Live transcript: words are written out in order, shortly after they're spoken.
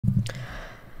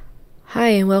Hi,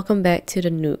 and welcome back to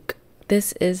the Nook.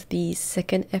 This is the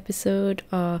second episode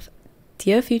of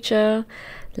Dear Future,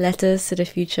 Letters to the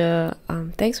Future.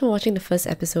 Thanks for watching the first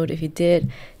episode if you did.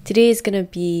 Today is gonna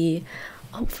be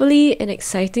hopefully an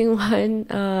exciting one.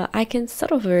 I can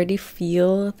sort of already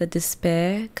feel the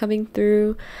despair coming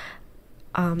through.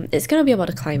 It's gonna be about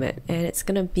the climate, and it's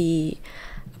gonna be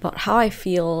about how I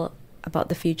feel about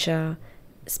the future,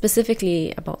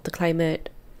 specifically about the climate.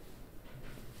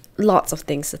 Lots of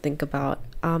things to think about.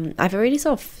 I've already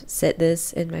sort of said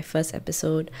this in my first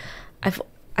episode.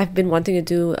 I've been wanting to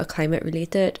do a climate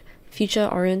related, future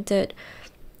oriented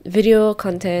video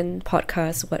content,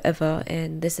 podcast, whatever,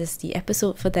 and this is the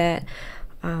episode for that.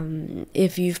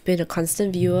 If you've been a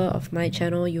constant viewer of my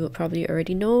channel, you would probably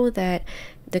already know that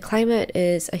the climate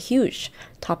is a huge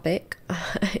topic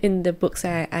in the books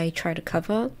I try to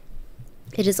cover.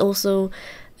 It is also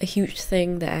a huge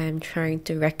thing that I'm trying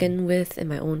to reckon with in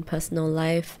my own personal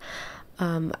life.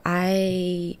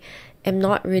 I am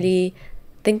not really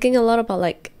thinking a lot about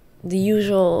like the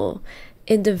usual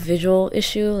individual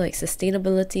issue like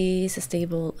sustainability,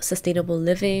 sustainable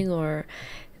living, or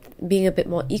being a bit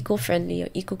more eco-friendly or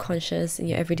eco-conscious in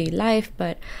your everyday life,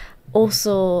 but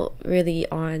also really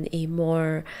on a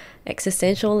more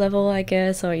existential level, I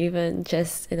guess, or even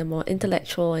just in a more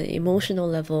intellectual and emotional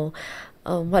level.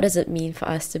 What does it mean for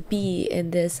us to be in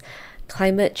this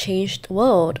climate changed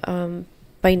world?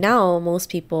 By now, most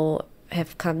people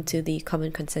have come to the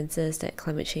common consensus that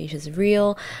climate change is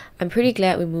real. I'm pretty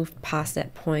glad we moved past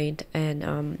that point.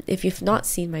 And if you've not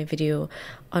seen my video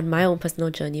on my own personal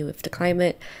journey with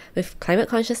climate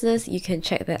consciousness, you can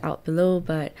check that out below.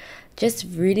 But just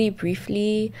really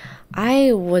briefly,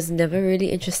 I was never really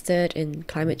interested in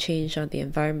climate change or the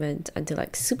environment until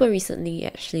like super recently,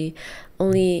 actually.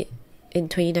 Only in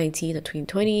 2019 or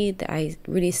 2020 that I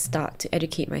really start to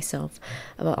educate myself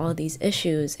about all these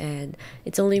issues, and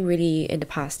it's only really in the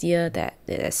past year that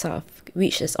it sort of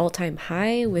reached this all-time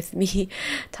high with me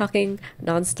talking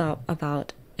non-stop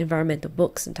about environmental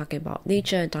books and talking about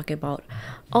nature and talking about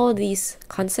all these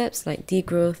concepts like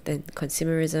degrowth and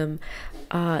consumerism.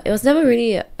 It was never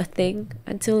really a thing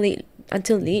until late,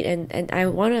 and I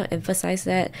want to emphasize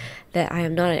that I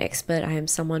am not an expert. I am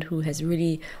someone who has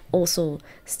really also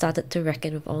started to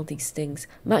reckon with all these things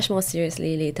much more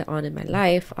seriously later on in my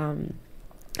life. I'm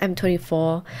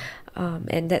 24,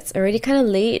 and that's already kind of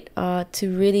late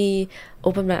to really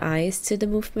open my eyes to the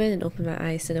movement and open my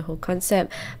eyes to the whole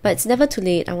concept. But it's never too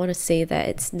late. I want to say that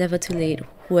it's never too late,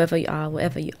 whoever you are,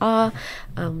 wherever you are,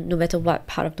 no matter what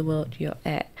part of the world you're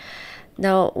at.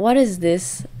 Now, what is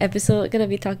this episode going to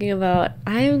be talking about?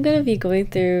 I am going to be going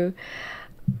through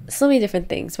so many different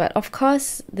things, but of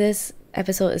course, this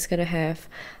episode is going to have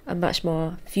a much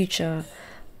more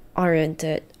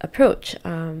future-oriented approach.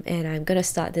 And I'm going to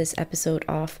start this episode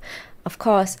off, of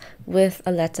course, with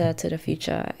a letter to the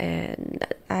future. And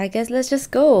I guess let's just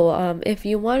go. If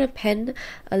you want to pen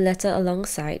a letter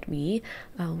alongside me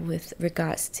with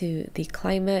regards to the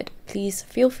climate, please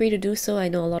feel free to do so. I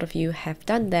know a lot of you have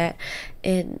done that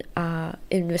in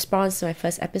response to my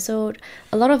first episode.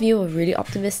 A lot of you were really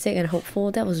optimistic and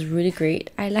hopeful. That was really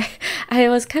great. I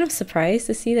was kind of surprised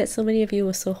to see that so many of you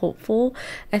were so hopeful.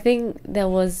 I think there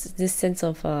was this sense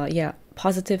of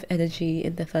positive energy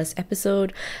in the first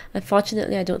episode.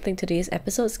 Unfortunately, I don't think today's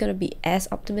episode is going to be as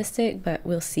optimistic, but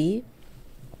we'll see.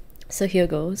 So here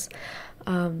goes.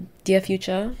 Dear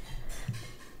future,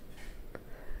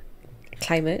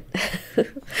 climate.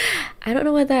 I don't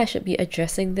know whether I should be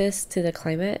addressing this to the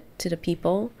climate, to the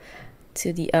people,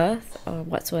 to the earth, or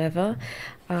whatsoever,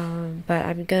 but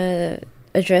I'm gonna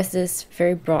address this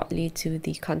very broadly to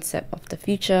the concept of the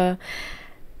future.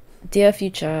 Dear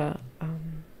future,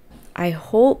 I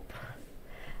hope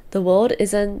the world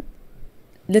isn't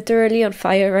literally on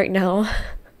fire right now.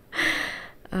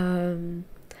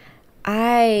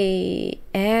 I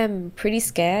am pretty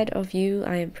scared of you.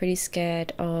 I am pretty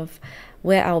scared of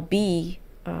where I'll be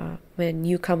when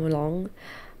you come along.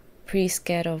 Pretty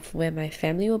scared of where my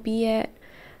family will be at.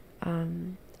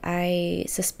 I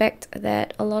suspect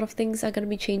that a lot of things are going to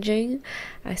be changing.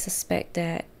 I suspect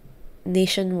that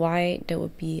nationwide there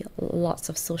will be lots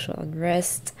of social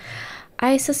unrest.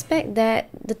 I suspect that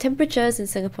the temperatures in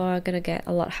Singapore are going to get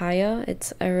a lot higher.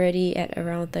 It's already at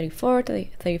around 34 to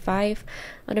 35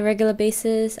 on a regular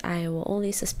basis. I will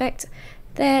only suspect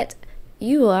that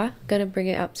you are going to bring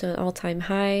it up to an all-time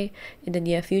high in the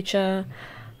near future.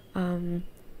 And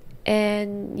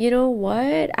you know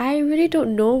what? I really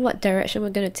don't know what direction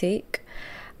we're going to take.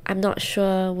 I'm not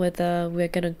sure whether we're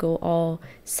going to go all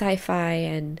sci-fi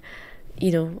and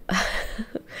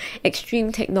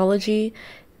extreme technology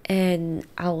and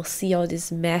I'll see all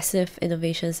these massive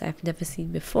innovations I've never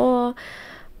seen before?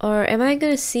 Or am I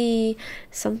going to see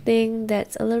something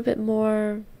that's a little bit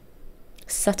more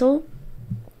subtle?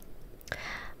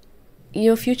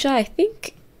 Your future, I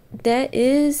think there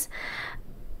is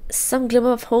some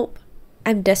glimmer of hope.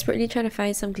 I'm desperately trying to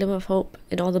find some glimmer of hope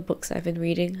in all the books I've been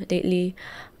reading lately.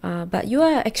 But you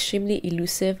are extremely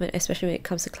elusive, especially when it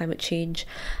comes to climate change.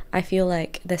 I feel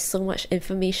like there's so much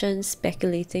information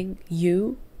speculating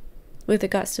you with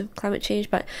regards to climate change,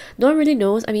 but no one really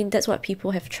knows. I mean, that's what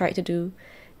people have tried to do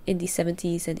in the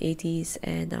 70s and 80s,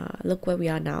 and look where we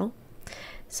are now.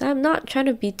 So I'm not trying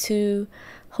to be too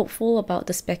hopeful about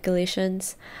the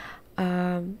speculations.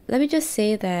 Let me just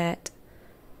say that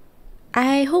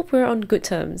I hope we're on good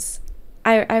terms.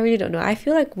 I really don't know. I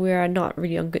feel like we are not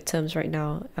really on good terms right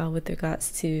now with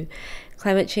regards to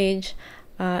climate change.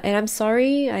 And I'm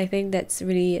sorry. I think that's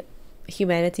really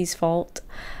humanity's fault,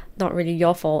 not really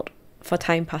your fault for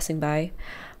time passing by.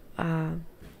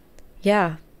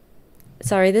 Yeah.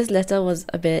 Sorry, this letter was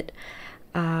a bit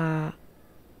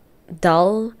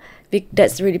dull.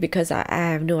 That's really because I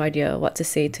have no idea what to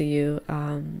say to you.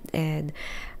 And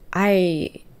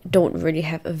I don't really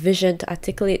have a vision to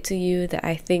articulate to you that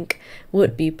I think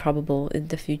would be probable in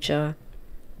the future.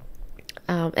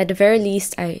 At the very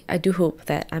least, I do hope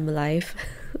that I'm alive.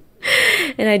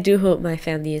 And I do hope my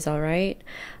family is alright.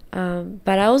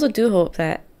 But I also do hope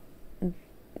that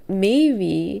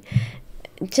maybe,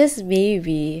 just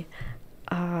maybe,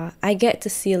 I get to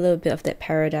see a little bit of that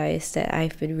paradise that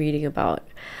I've been reading about.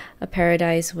 A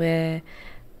paradise where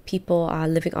people are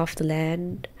living off the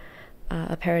land.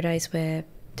 A paradise where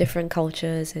different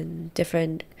cultures and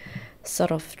different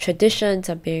sort of traditions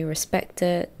are being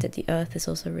respected, that the earth is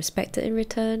also respected in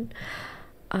return.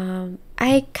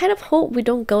 I kind of hope we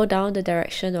don't go down the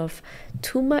direction of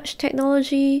too much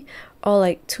technology or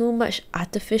like too much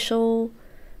artificial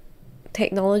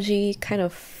technology, kind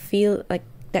of feel like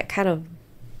that kind of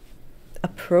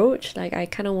approach. Like I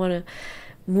kind of want to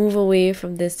move away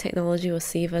from this technology will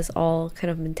save us all kind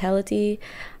of mentality.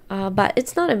 But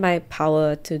it's not in my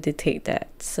power to dictate that.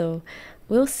 So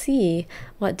we'll see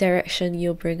what direction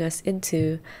you'll bring us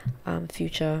into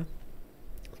future.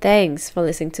 Thanks for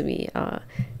listening to me.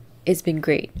 It's been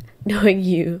great knowing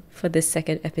you for this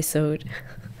second episode.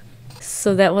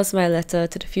 So that was my letter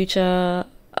to the future.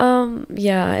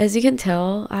 Yeah, as you can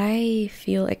tell, I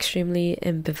feel extremely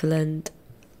ambivalent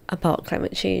about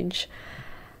climate change.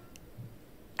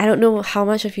 I don't know how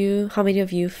many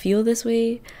of you feel this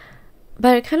way,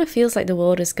 but it kind of feels like the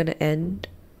world is gonna end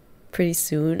pretty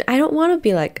soon. I don't want to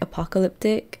be like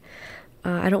apocalyptic.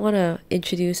 I don't want to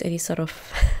introduce any sort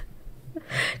of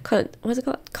what's it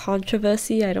called?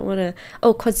 Controversy. I don't want to.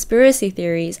 Oh, conspiracy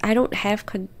theories. I don't have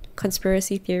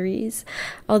conspiracy theories,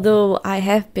 although I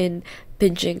have been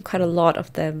binging quite a lot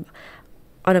of them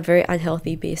on a very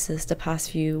unhealthy basis the past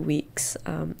few weeks.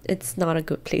 It's not a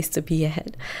good place to be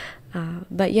at.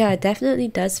 But yeah, it definitely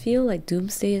does feel like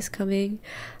doomsday is coming.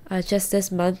 Just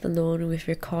this month alone, we've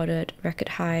recorded record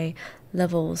high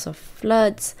levels of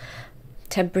floods,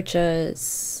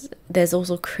 temperatures. There's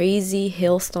also crazy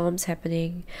hailstorms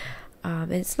happening.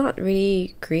 And it's not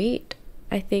really great,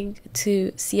 I think,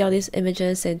 to see all these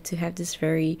images and to have this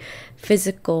very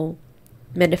physical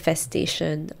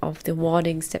manifestation of the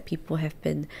warnings that people have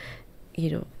been,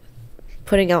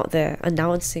 putting out there,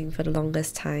 announcing for the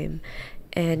longest time.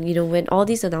 And, when all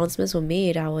these announcements were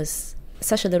made, I was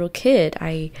such a little kid.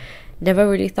 I never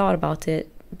really thought about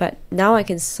it. But now I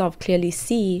can sort of clearly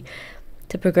see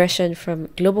the progression from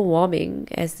global warming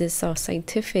as this sort of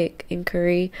scientific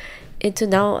inquiry into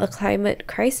now a climate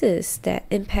crisis that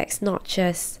impacts not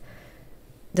just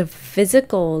the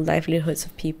physical livelihoods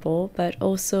of people, but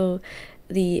also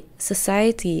the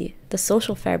society, the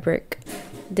social fabric,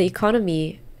 the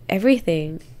economy,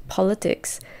 everything,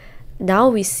 politics. Now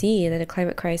we see that the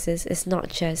climate crisis is not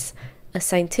just a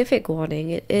scientific warning,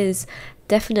 it is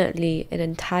definitely an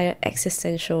entire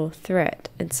existential threat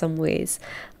in some ways.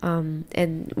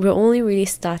 And we're only really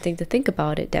starting to think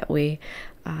about it that way.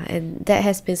 And that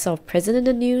has been sort of present in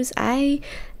the news. I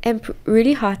am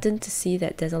really heartened to see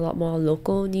that there's a lot more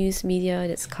local news media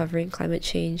that's covering climate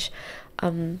change.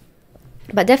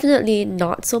 But definitely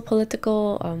not so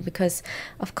political, because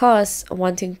of course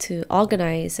wanting to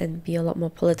organize and be a lot more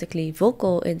politically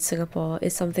vocal in Singapore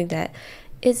is something that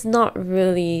is not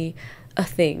really a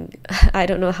thing. I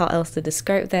don't know how else to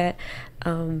describe that,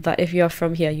 but if you're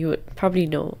from here, you would probably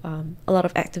know. A lot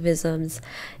of activisms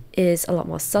is a lot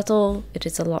more subtle. It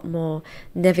is a lot more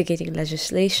navigating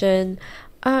legislation,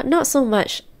 not so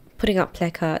much putting up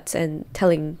placards and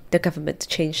telling the government to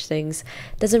change things.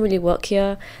 Doesn't really work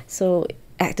here. So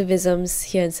activisms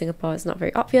here in Singapore is not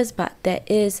very obvious, but there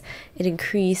is an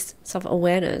increased sort of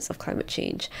awareness of climate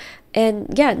change.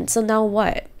 And yeah, so now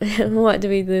what? What do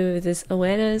we do with this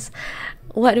awareness?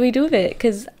 What do we do with it?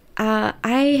 Because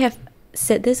I have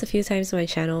said this a few times on my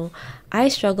channel. I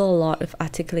struggle a lot with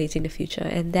articulating the future,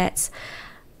 and that's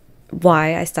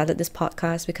why I started this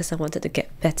podcast, because I wanted to get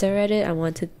better at it. I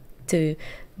wanted to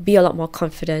be a lot more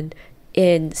confident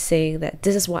in saying that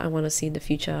this is what I want to see in the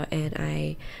future, and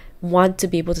I want to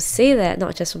be able to say that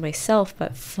not just for myself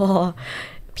but for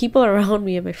people around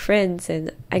me and my friends,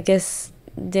 and I guess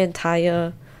the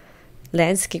entire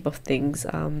landscape of things.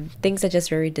 Things are just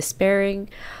very despairing,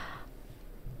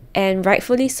 and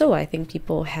rightfully so. I think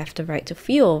people have the right to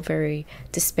feel very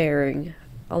despairing,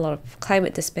 a lot of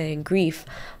climate despair and grief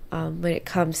when it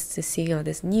comes to seeing all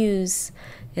this news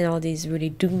and all these really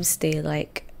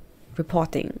doomsday-like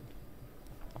reporting.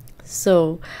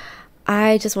 So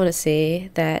I just want to say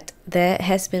that there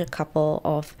has been a couple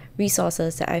of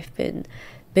resources that I've been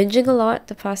binging a lot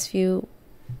the past few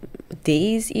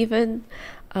days even.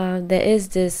 There is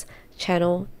this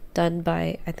channel done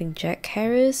by, I think, Jack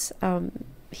Harris.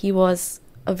 He was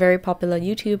a very popular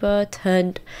YouTuber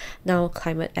turned now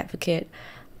climate advocate.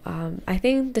 I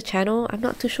think the channel, I'm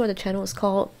not too sure what the channel is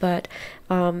called, but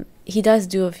he does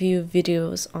do a few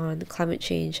videos on climate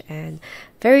change, and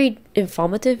very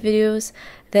informative videos.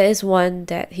 There is one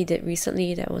that he did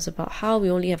recently that was about how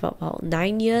we only have about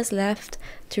 9 years left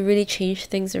to really change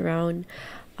things around.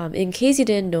 In case you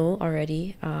didn't know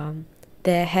already,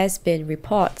 there has been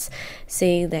reports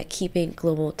saying that keeping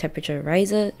global temperature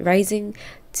rising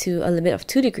to a limit of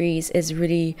 2 degrees is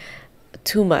really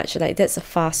too much. Like, that's a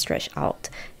far stretch out,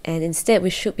 and instead we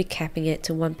should be capping it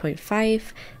to 1.5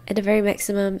 at the very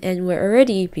maximum, and we're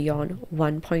already beyond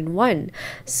 1.1.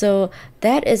 So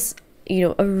that is,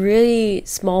 a really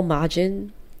small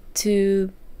margin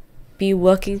to be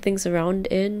working things around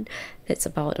in. It's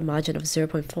about a margin of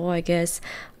 0.4, I guess.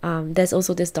 There's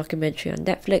also this documentary on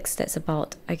Netflix that's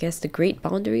about, I guess, the great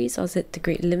boundaries, or is it the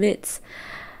great limits?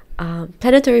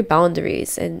 Planetary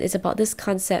boundaries, and it's about this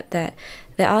concept that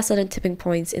there are certain tipping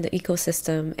points in the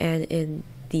ecosystem and in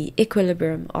the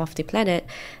equilibrium of the planet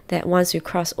that once you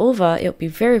cross over, it'll be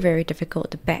very, very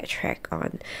difficult to backtrack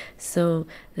on. So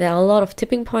there are a lot of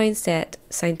tipping points that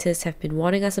scientists have been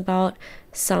warning us about.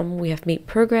 Some we have made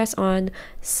progress on,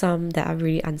 some that are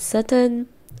really uncertain.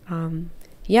 And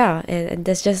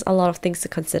there's just a lot of things to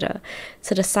consider.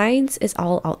 So the science is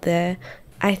all out there.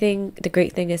 I think the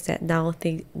great thing is that now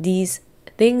these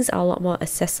things are a lot more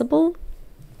accessible.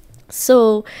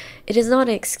 So it is not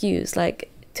an excuse. Like,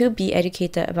 to be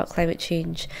educated about climate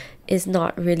change is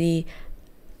not really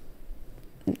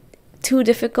too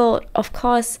difficult. Of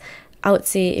course, I would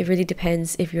say it really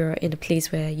depends if you're in a place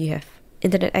where you have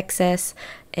internet access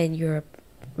and you're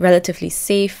relatively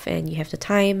safe and you have the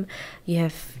time, you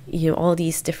have all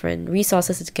these different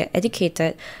resources to get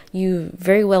educated. You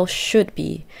very well should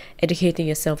be educating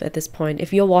yourself at this point.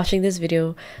 If you're watching this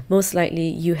video, most likely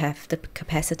you have the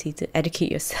capacity to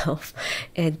educate yourself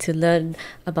and to learn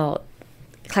about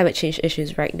climate change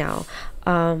issues right now.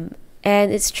 And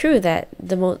it's true that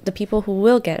the people who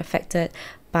will get affected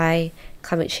by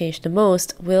climate change the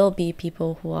most will be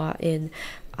people who are in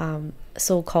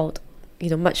so-called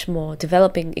much more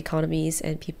developing economies,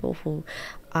 and people who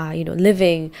are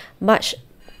living much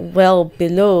well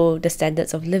below the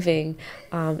standards of living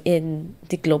in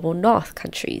the global north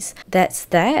countries. That's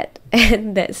that,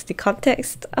 and that's the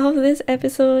context of this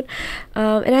episode.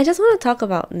 And I just want to talk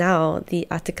about now the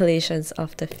articulations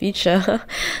of the future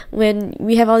when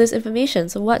we have all this information.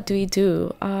 So what do we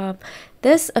do?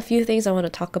 There's a few things I want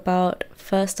to talk about.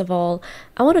 First of all,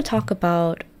 I want to talk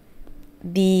about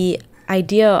the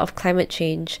idea of climate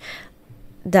change,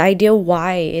 the idea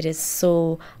why it is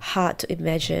so hard to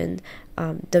imagine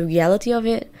the reality of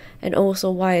it, and also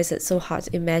why is it so hard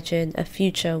to imagine a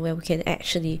future where we can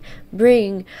actually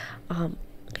bring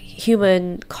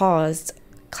human-caused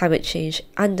climate change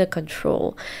under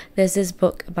control. There's this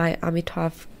book by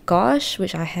Amitav Ghosh,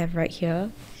 which I have right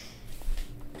here,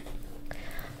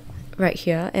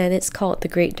 and it's called The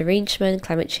Great Derangement,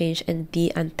 Climate Change and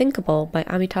the Unthinkable by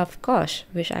Amitav Ghosh,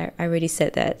 which I already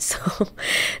said that. So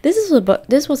this was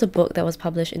a book that was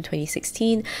published in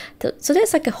 2016, so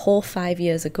that's like a whole 5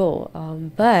 years ago,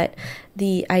 but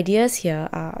the ideas here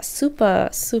are super,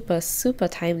 super, super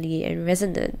timely and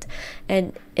resonant.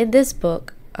 And in this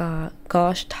book,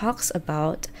 Ghosh talks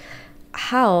about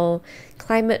how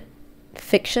climate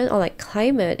fiction, or like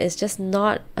climate, is just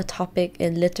not a topic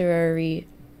in literary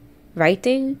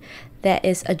writing that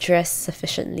is addressed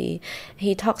sufficiently.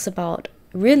 He talks about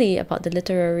really about the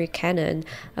literary canon,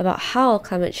 about how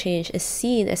climate change is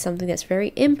seen as something that's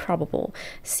very improbable,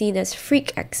 seen as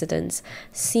freak accidents,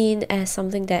 seen as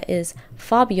something that is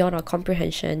far beyond our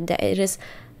comprehension, that it is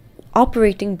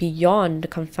operating beyond the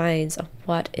confines of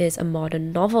what is a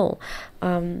modern novel.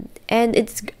 And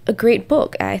it's a great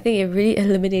book. I think it really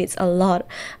illuminates a lot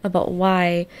about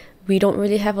why we don't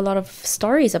really have a lot of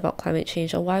stories about climate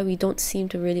change, or why we don't seem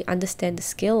to really understand the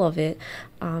scale of it,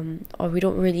 or we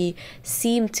don't really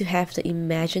seem to have the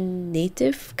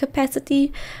imaginative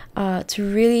capacity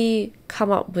to really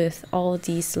come up with all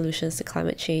these solutions to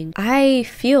climate change. I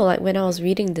feel like when I was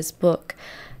reading this book,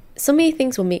 so many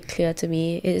things were made clear to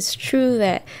me. It is true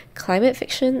that climate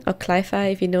fiction, or cli-fi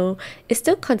if you know, is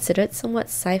still considered somewhat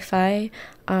sci-fi.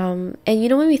 And you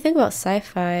know, when we think about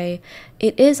sci-fi,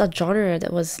 it is a genre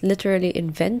that was literally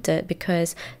invented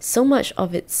because so much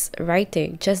of its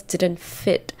writing just didn't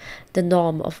fit the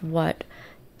norm of what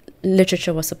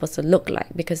literature was supposed to look like.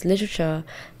 Because literature,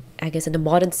 I guess in the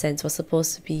modern sense, was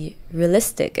supposed to be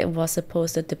realistic. It was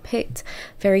supposed to depict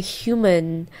very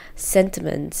human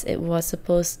sentiments. It was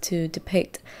supposed to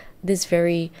depict this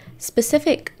very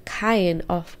specific kind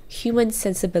of human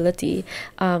sensibility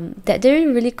that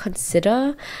didn't really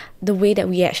consider the way that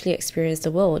we actually experience the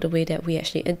world, the way that we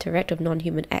actually interact with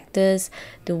non-human actors,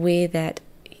 the way that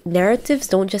narratives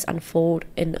don't just unfold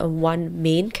in a one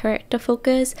main character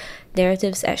focus.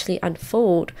 Narratives actually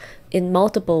unfold in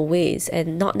multiple ways,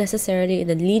 and not necessarily in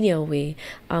a linear way,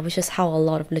 which is how a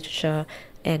lot of literature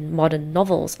and modern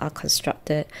novels are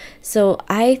constructed. So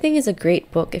I think it's a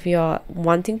great book if you're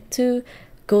wanting to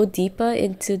go deeper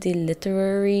into the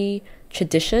literary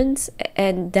traditions,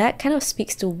 and that kind of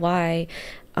speaks to why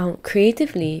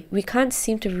creatively we can't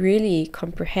seem to really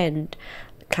comprehend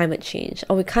climate change,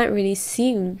 or we can't really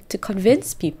seem to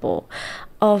convince people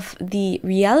of the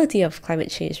reality of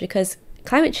climate change, because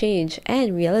climate change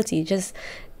and reality just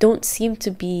don't seem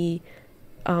to be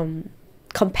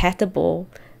compatible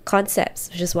concepts,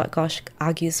 which is what Ghosh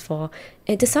argues for.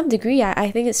 And to some degree, I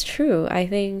think it's true. I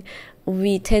think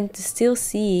we tend to still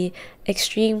see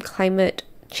extreme climate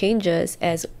changes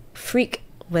as freak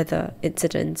weather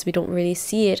incidents. We don't really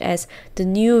see it as the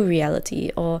new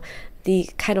reality, or the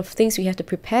kind of things we have to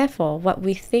prepare for, what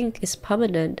we think is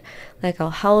permanent, like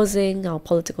our housing, our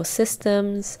political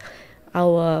systems,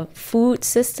 our food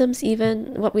systems,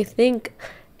 even what we think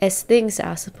as things that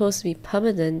are supposed to be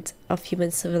permanent of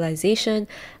human civilization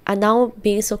are now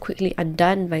being so quickly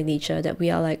undone by nature that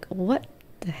we are like, what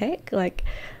the heck? Like,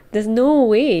 there's no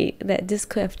way that this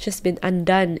could have just been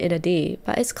undone in a day,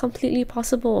 but it's completely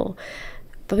possible.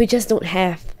 But we just don't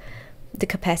have the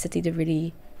capacity to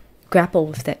really grapple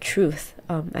with that truth,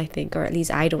 I think, or at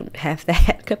least I don't have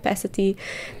that capacity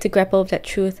to grapple with that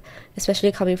truth,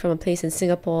 especially coming from a place in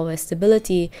Singapore where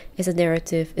stability as a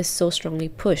narrative is so strongly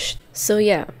pushed. So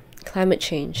yeah, climate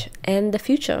change and the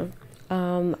future.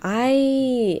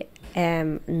 I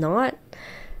am not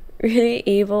really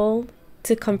able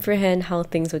to comprehend how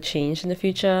things will change in the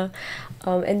future,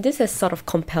 and this has sort of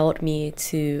compelled me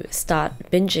to start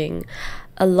binging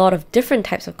a lot of different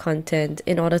types of content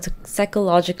in order to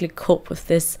psychologically cope with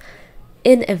this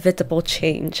inevitable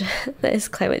change that is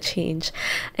climate change.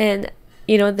 And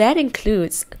you know, that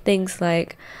includes things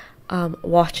like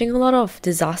watching a lot of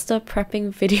disaster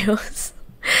prepping videos.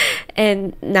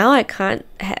 And now I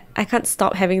can't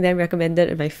stop having them recommended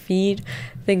in my feed.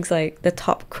 Things like the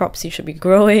top crops you should be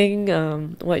growing,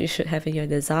 what you should have in your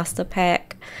disaster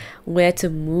pack, where to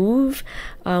move,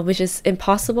 which is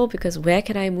impossible because where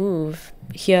can I move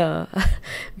here?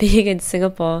 Being in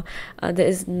Singapore, there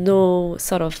is no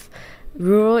sort of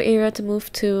rural area to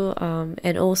move to,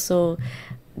 and also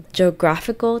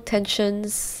geographical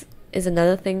tensions is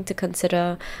another thing to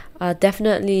consider.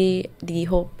 Definitely the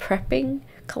whole prepping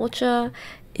culture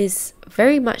is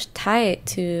very much tied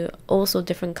to also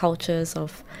different cultures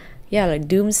of like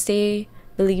doomsday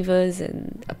believers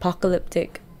and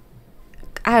apocalyptic,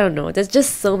 I don't know, there's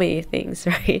just so many things,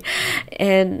 right?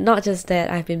 And not just that,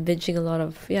 I've been binging a lot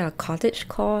of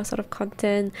cottagecore sort of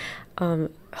content,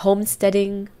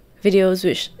 homesteading videos,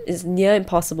 which is near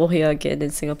impossible here again in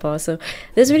Singapore. So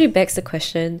this really begs the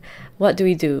question, what do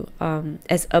we do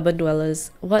as urban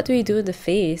dwellers? What do we do in the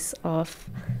face of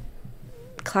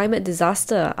climate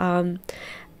disaster?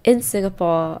 In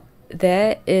Singapore,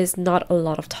 there is not a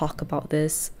lot of talk about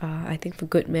this, I think for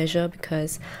good measure,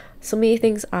 because so many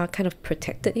things are kind of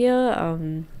protected here.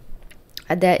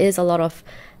 And there is a lot of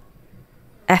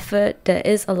effort, there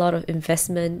is a lot of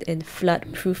investment in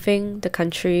flood proofing the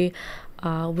country.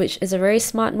 which is a very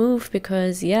smart move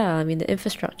because, yeah, I mean, the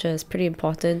infrastructure is pretty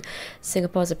important.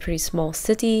 Singapore is a pretty small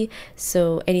city,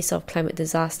 so any sort of climate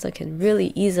disaster can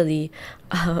really easily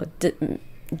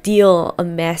deal a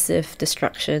massive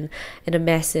destruction and a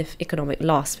massive economic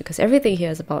loss, because everything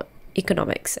here is about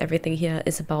economics. Everything here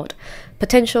is about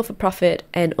potential for profit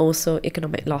and also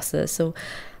economic losses. So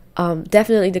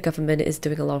definitely the government is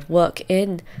doing a lot of work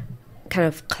in kind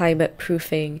of climate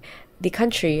proofing the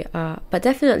country, but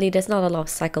definitely there's not a lot of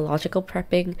psychological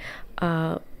prepping.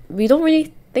 We don't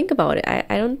really think about it.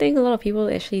 I don't think a lot of people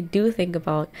actually do think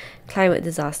about climate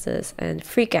disasters and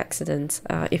freak accidents,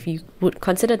 if you would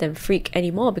consider them freak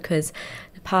anymore, because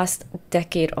the past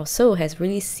decade or so has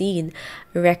really seen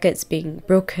records being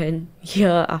broken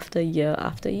year after year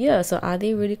after year. So are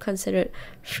they really considered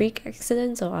freak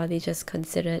accidents, or are they just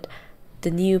considered the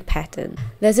new pattern?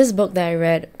 There's this book that I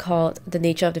read called The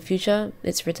Nature of the Future.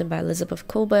 It's written by Elizabeth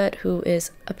Kolbert, who is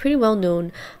a pretty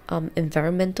well-known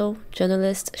environmental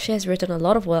journalist. She has written a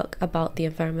lot of work about the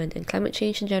environment and climate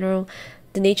change in general.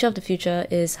 The Nature of the Future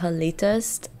is her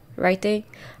latest writing,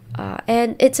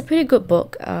 and it's a pretty good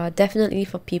book, definitely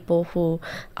for people who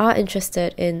are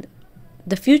interested in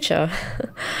the future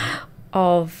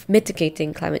of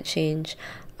mitigating climate change.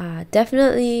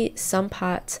 Definitely some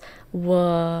parts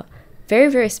were very,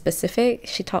 very specific.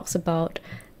 She talks about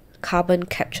carbon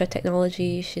capture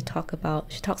technology. She talks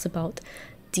about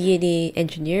DNA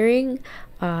engineering,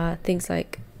 things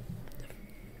like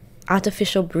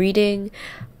artificial breeding,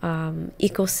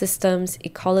 ecosystems,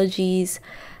 ecologies.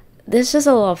 There's just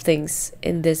a lot of things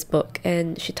in this book,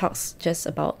 and she talks just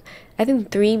about, I think,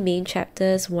 3 main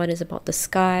chapters. One is about the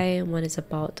sky, one is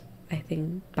about, I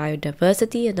think,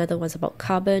 biodiversity, another one's about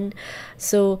carbon.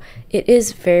 So it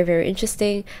is very, very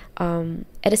interesting.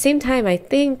 At the same time, I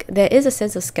think there is a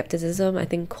sense of skepticism. I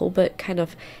think Kolbert kind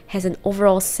of has an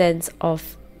overall sense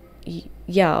of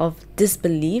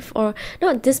disbelief, or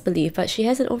not disbelief, but she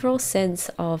has an overall sense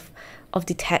of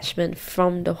detachment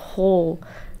from the whole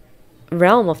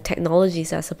realm of technologies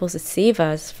that are supposed to save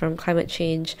us from climate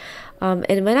change.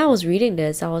 And when I was reading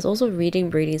this, I was also reading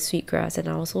Braiding, Sweetgrass, and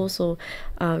I was also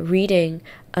reading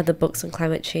other books on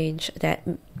climate change that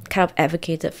kind of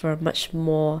advocated for a much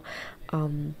more, a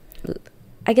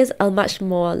much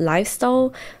more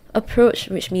lifestyle approach,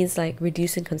 which means like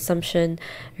reducing consumption,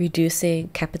 reducing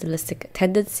capitalistic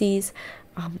tendencies.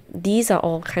 These are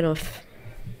all kind of,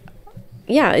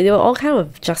 they were all kind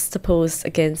of juxtaposed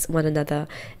against one another,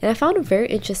 and I found a very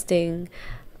interesting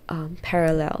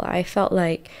parallel. I felt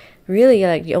like really,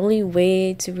 like, the only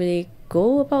way to really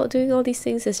go about doing all these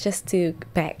things is just to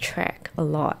backtrack a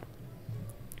lot.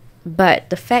 But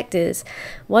the fact is,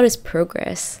 what is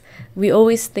progress? We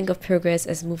always think of progress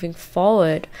as moving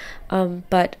forward,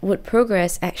 but would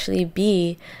progress actually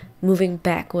be moving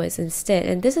backwards instead?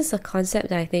 And this is a concept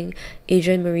that I think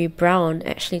Adrienne Marie Brown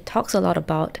actually talks a lot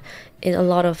about in a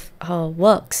lot of her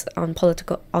works on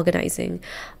political organizing.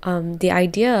 The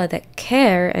idea that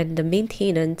care and the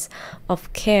maintenance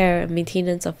of care,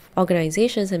 maintenance of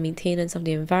organizations, and maintenance of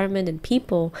the environment and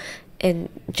people, and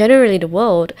generally the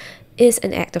world, is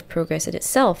an act of progress in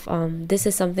itself. This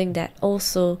is something that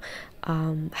also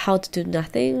How to Do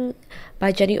Nothing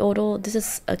by Jenny Odell, this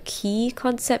is a key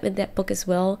concept in that book as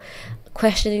well,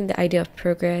 questioning the idea of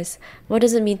progress. What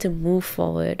does it mean to move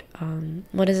forward?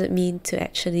 What does it mean to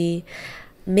actually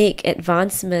make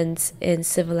advancements in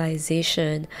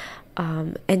civilization?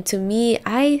 And to me,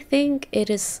 I think it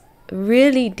is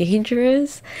really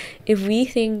dangerous if we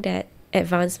think that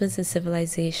advancements in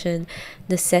civilization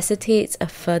necessitates a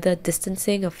further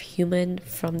distancing of human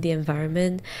from the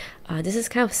environment. This is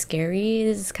kind of scary.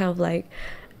 This is kind of like,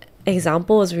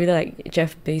 example is really like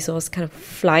Jeff Bezos kind of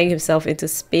flying himself into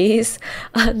space.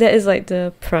 That is like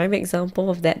the prime example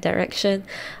of that direction.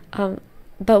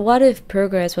 But what if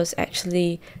progress was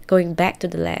actually going back to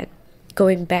the land,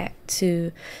 going back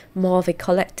to more of a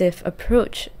collective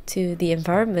approach to the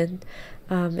environment,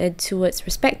 and towards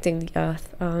respecting the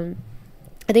earth?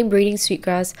 I think Braiding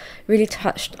Sweetgrass really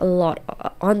touched a lot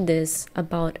on this,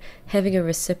 about having a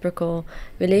reciprocal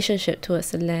relationship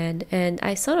towards the land. And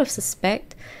I sort of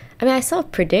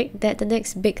predict that the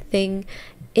next big thing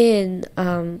in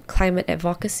climate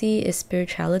advocacy is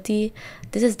spirituality.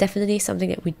 This is definitely something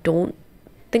that we don't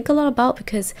think a lot about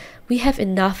because we have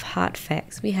enough hard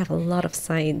facts. We have a lot of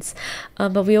science,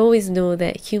 but we always know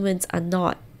that humans are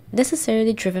not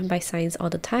necessarily driven by science all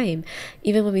the time.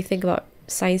 Even when we think about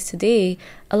science today,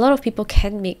 a lot of people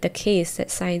can make the case that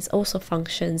science also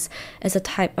functions as a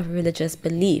type of religious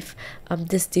belief.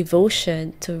 This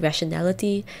devotion to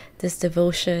rationality, this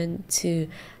devotion to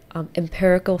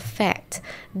empirical fact,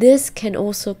 this can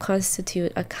also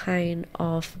constitute a kind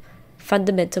of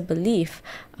fundamental belief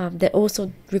that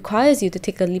also requires you to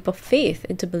take a leap of faith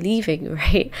into believing,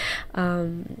 right?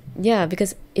 Yeah,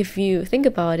 because if you think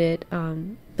about it,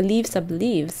 beliefs are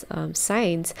beliefs.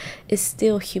 Science is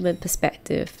still human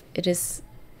perspective. It is,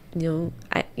 this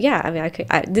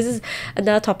is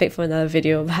another topic for another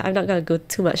video, but I'm not going to go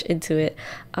too much into it.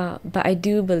 But I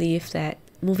do believe that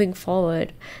moving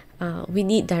forward, we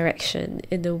need direction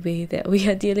in the way that we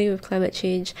are dealing with climate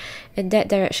change, and that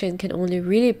direction can only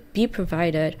really be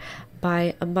provided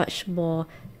by a much more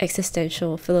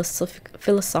existential,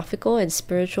 philosophical and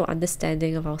spiritual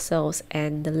understanding of ourselves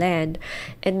and the land.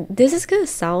 And this is gonna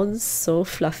sound so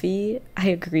fluffy, I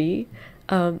agree.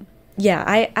 I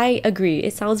agree,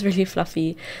 it sounds really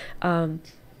fluffy,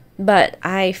 but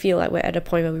I feel like we're at a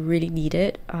point where we really need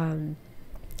it. I'm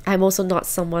also not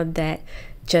someone that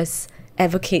just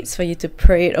advocates for you to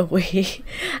pray it away.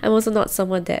 I'm also not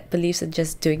someone that believes in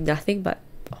just doing nothing but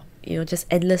just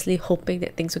endlessly hoping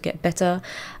that things will get better.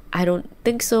 I don't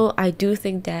think so. I do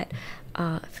think that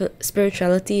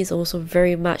spirituality is also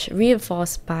very much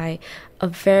reinforced by a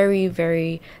very,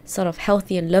 very sort of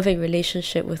healthy and loving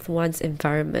relationship with one's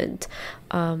environment.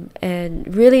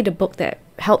 And really the book that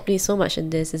helped me so much in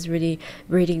this is really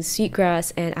reading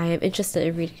Sweetgrass, and I am interested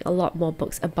in reading a lot more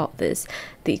books about this,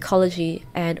 the ecology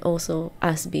and also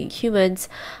us being humans.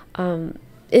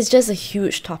 It's just a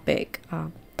huge topic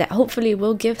that hopefully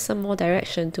will give some more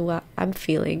direction to what I'm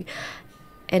feeling.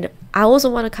 And I also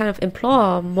want to kind of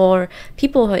implore more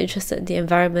people who are interested in the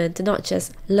environment to not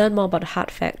just learn more about the hard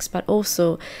facts, but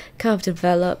also kind of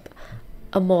develop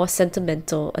a more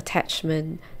sentimental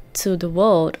attachment to the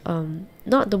world,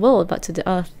 not the world, but to the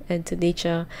earth and to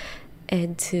nature,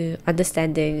 and to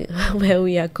understanding where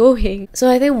we are going.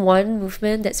 So I think one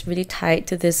movement that's really tied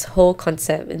to this whole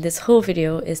concept in this whole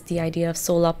video is the idea of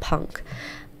solar punk.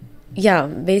 Yeah,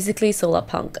 basically solar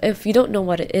punk. If you don't know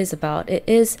what it is about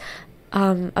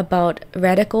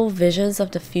radical visions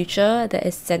of the future that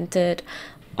is centered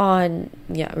on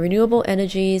renewable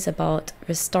energies, about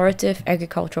restorative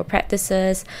agricultural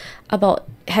practices, about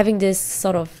having this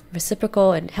sort of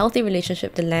reciprocal and healthy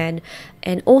relationship to land,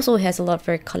 and also has a lot of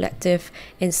very collective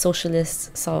and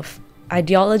socialist sort of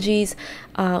ideologies,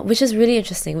 which is really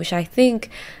interesting, which I think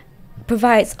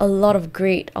provides a lot of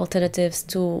great alternatives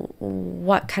to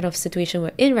what kind of situation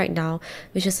we're in right now,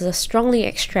 which is a strongly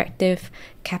extractive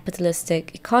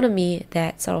capitalistic economy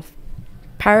that sort of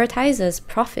prioritizes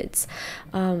profits.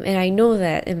 And I know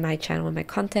that in my channel, in my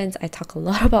content, I talk a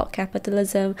lot about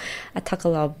capitalism. I talk a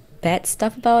lot of bad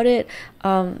stuff about it.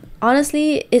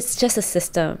 Honestly, it's just a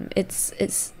system. It's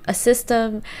a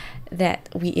system that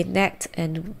we enact,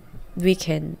 and we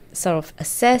can sort of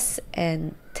assess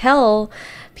and tell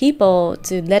people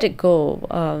to let it go.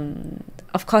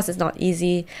 Of course, it's not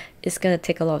easy. It's going to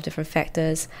take a lot of different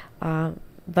factors.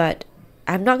 But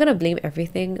I'm not going to blame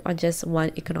everything on just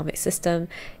one economic system.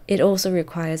 It also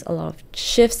requires a lot of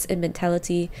shifts in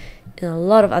mentality in a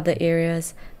lot of other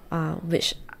areas,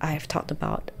 which I've talked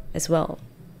about as well,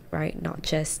 right? Not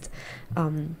just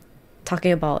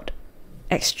talking about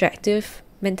extractive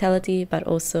mentality, but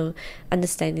also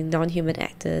understanding non-human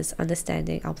actors,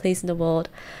 understanding our place in the world.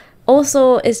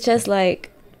 Also, it's just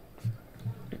like,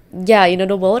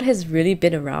 the world has really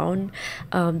been around.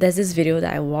 There's this video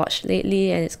that I watched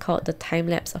lately, and it's called The Time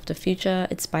Lapse of the Future.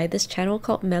 It's by this channel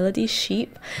called Melody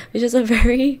Sheep, which is a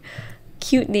very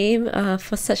cute name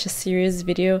for such a serious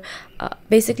video.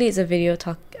 Basically, it's a video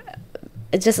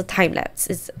it's just a time lapse.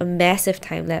 It's a massive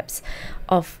time lapse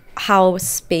of how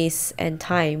space and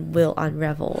time will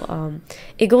unravel.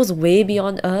 It goes way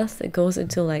beyond Earth. It goes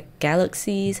into like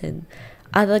galaxies and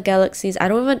other galaxies. I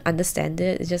don't even understand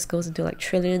it. It just goes into like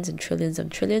trillions and trillions and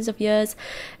trillions of years.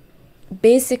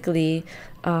 Basically,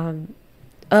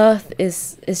 Earth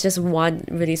is just one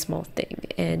really small thing.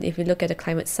 And if you look at the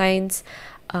climate science,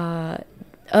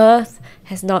 Earth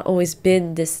has not always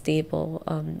been this stable.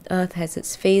 Earth has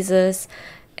its phases,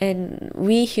 and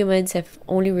we humans have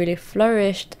only really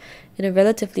flourished in a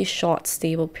relatively short,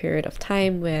 stable period of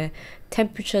time where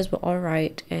temperatures were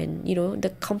alright, and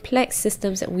the complex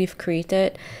systems that we've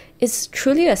created is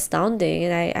truly astounding.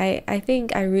 And I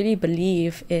think I really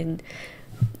believe in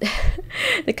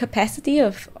the capacity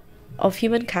of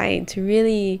humankind to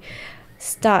really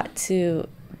start to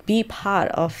be part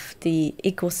of the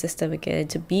ecosystem again,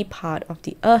 to be part of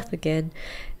the earth again,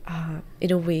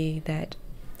 in a way that,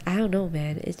 I don't know,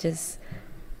 man, it's just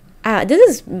this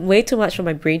is way too much for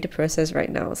my brain to process right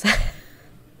now.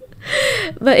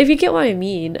 But if you get what I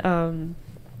mean,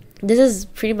 this is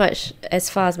pretty much as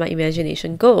far as my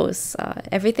imagination goes.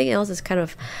 Everything else is kind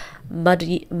of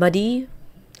muddy.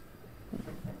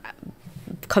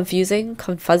 confusing,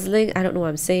 confuzzling. I don't know what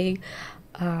I'm saying.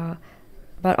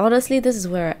 But honestly, this is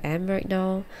where I am right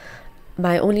now.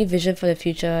 My only vision for the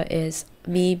future is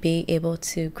me being able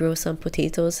to grow some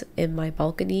potatoes in my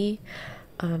balcony,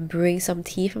 brewing some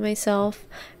tea for myself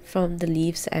from the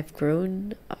leaves that I've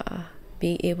grown,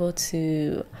 being able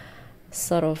to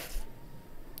sort of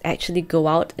actually go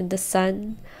out in the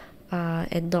sun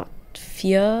and not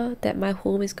fear that my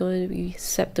home is going to be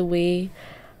swept away.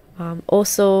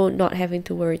 Also, not having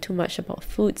to worry too much about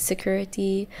food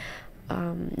security,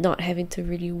 not having to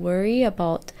really worry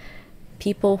about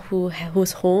people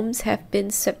whose homes have been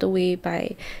swept away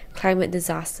by climate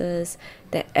disasters,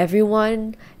 that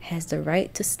everyone has the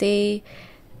right to stay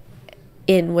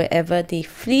in wherever they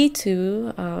flee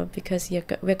to, because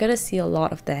we're going to see a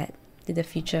lot of that in the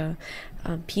future.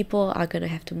 People are going to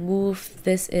have to move.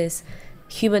 This is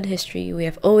human history. We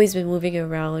have always been moving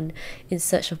around in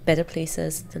search of better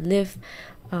places to live,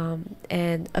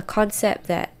 and a concept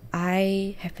that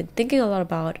I have been thinking a lot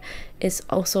about is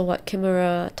also what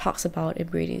Kimmerer talks about in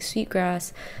Braiding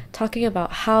Sweetgrass, talking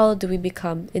about how do we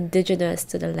become indigenous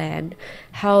to the land,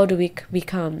 how do we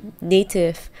become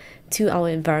native to our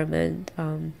environment,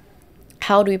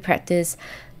 how do we practice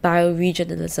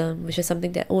bioregionalism, which is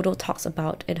something that Odell talks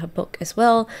about in her book as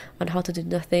well, on how to do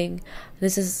nothing.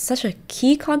 This is such a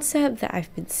key concept that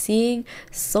I've been seeing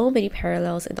so many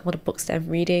parallels in all the books that I'm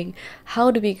reading. How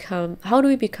do we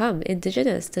become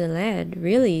indigenous to the land,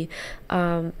 really?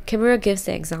 Kimmerer gives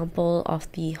the example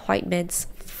of the white man's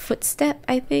footstep.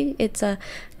 I think it's a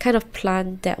kind of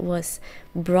plant that was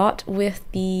brought with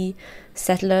the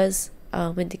settlers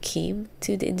when they came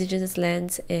to the indigenous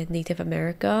lands in Native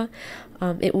America.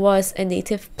 It was a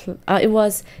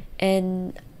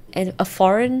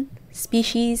foreign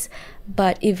species,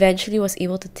 but eventually was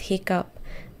able to take up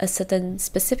a certain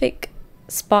specific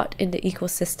spot in the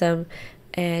ecosystem,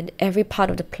 and every part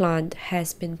of the plant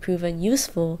has been proven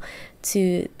useful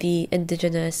to the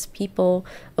indigenous people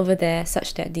over there,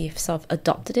 such that they've sort of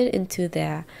adopted it into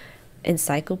their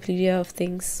encyclopedia of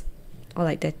things, or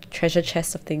like the treasure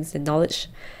chest of things, the knowledge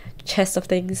chest of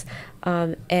things,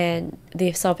 and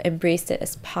they've sort of embraced it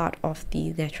as part of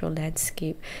the natural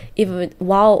landscape, even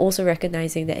while also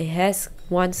recognizing that it has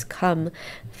once come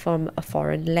from a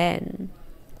foreign land.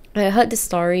 When I heard this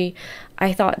story,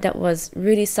 I thought that was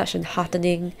really such an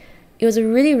heartening. It was a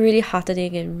really, really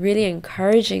heartening and really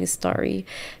encouraging story,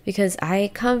 because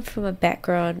I come from a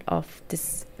background of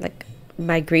this like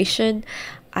migration.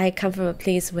 I come from a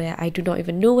place where I do not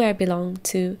even know where I belong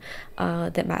to,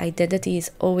 that my identity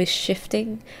is always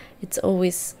shifting. It's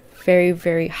always very,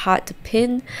 very hard to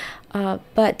pin.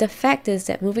 But the fact is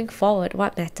that moving forward,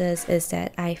 what matters is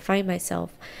that I find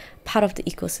myself part of the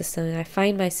ecosystem, and I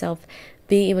find myself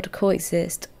being able to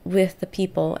coexist with the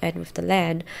people and with the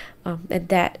land, and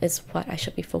that is what I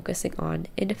should be focusing on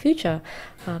in the future,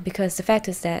 because the fact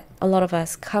is that a lot of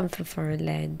us come from foreign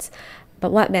lands.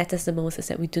 But what matters the most is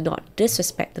that we do not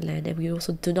disrespect the land, and we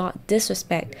also do not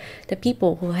disrespect the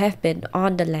people who have been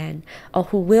on the land or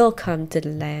who will come to the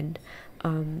land.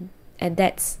 And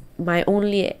that's my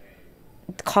only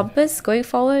compass going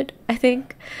forward, I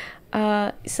think.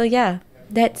 So yeah,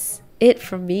 that's it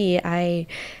from me. I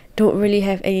don't really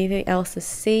have anything else to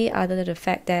say other than the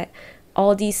fact that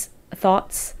all these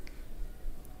thoughts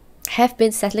have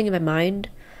been settling in my mind.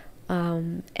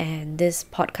 And this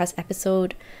podcast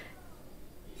episode,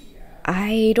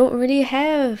 I don't really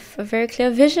have a very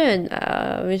clear vision,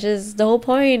 which is the whole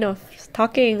point of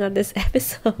talking on this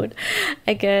episode,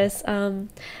 I guess.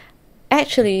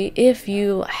 Actually, if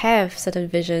you have certain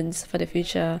visions for the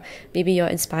future, maybe you're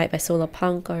inspired by solar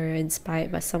punk, or you're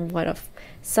inspired by some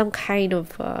kind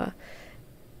of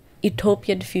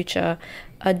utopian future,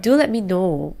 do let me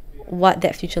know what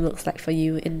that future looks like for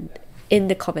you in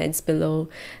the comments below.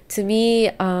 To me,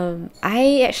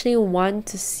 I actually want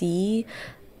to see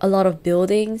a lot of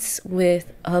buildings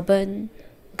with urban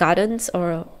gardens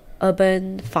or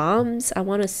urban farms. I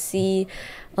want to see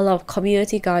a lot of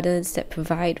community gardens that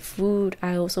provide food.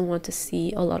 I also want to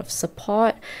see a lot of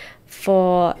support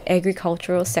for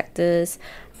agricultural sectors.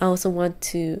 I also want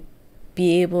to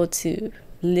be able to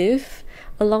live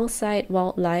alongside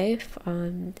wildlife,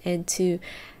 and to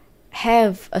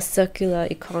have a circular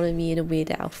economy in a way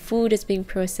that our food is being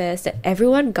processed, that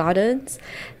everyone gardens.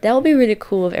 That would be really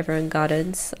cool if everyone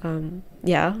gardens.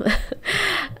 Yeah.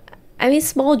 I mean,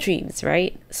 small dreams,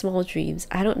 right? Small dreams.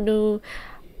 I don't know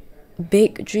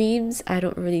big dreams. I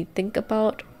don't really think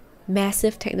about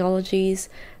massive technologies.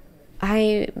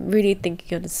 I'm really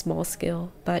thinking on a small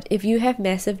scale. But if you have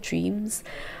massive dreams,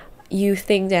 you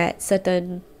think that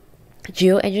certain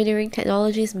geoengineering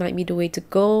technologies might be the way to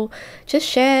go, just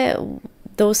share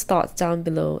those thoughts down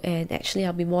below, and actually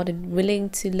I'll be more than willing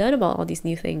to learn about all these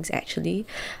new things. Actually,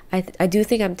 I do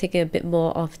think I'm taking a bit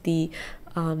more of the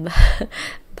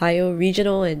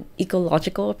bioregional and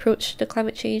ecological approach to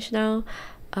climate change now.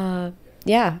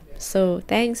 Yeah, so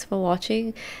thanks for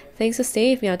watching. Thanks for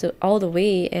staying with me all the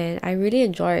way, and I really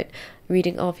enjoyed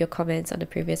reading all of your comments on the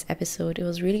previous episode. It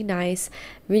was really nice,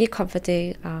 really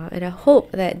comforting, and I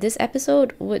hope that this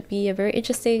episode would be a very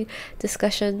interesting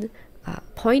discussion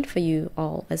point for you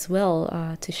all as well,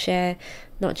 to share,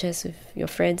 not just with your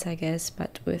friends, I guess,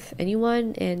 but with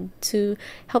anyone, and to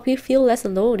help you feel less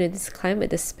alone in this climate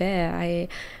despair.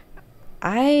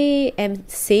 I am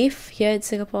safe here in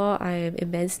Singapore. I am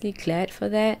immensely glad for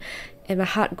that, and my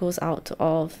heart goes out to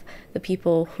all of the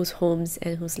people whose homes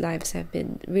and whose lives have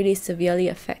been really severely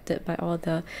affected by all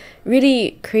the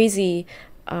really crazy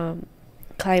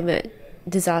climate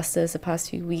disasters the past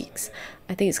few weeks.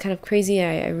 I think it's kind of crazy.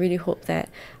 I really hope that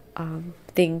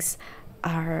things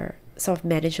are sort of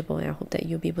manageable, and I hope that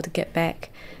you'll be able to get back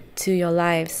to your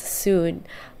lives soon.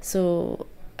 So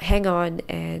hang on,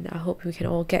 and I hope we can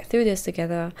all get through this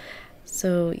together.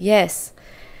 So yes,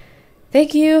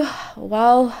 thank you.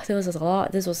 Wow, this was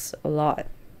a lot.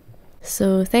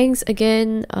 So thanks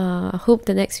again. I hope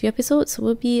the next few episodes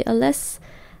will be less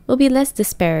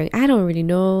despairing. I don't really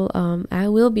know. I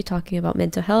will be talking about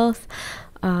mental health,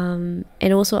 and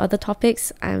also other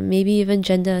topics, maybe even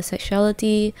gender,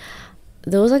 sexuality.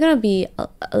 Those are gonna be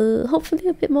hopefully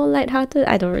a bit more lighthearted.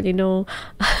 I don't really know.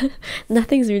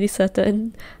 Nothing's really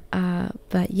certain.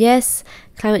 But yes,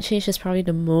 climate change is probably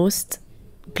the most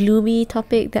gloomy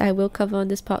topic that I will cover on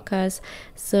this podcast.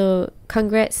 So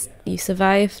congrats, you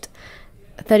survived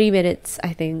 30 minutes,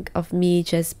 I think, of me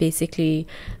just basically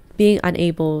being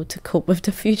unable to cope with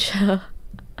the future.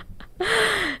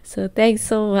 So thanks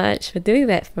so much for doing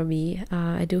that for me.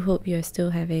 I do hope you're still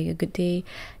having a good day.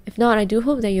 If not, I do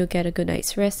hope that you'll get a good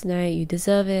night's rest tonight. You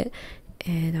deserve it.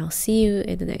 And I'll see you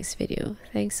in the next video.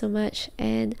 Thanks so much,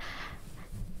 and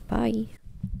bye.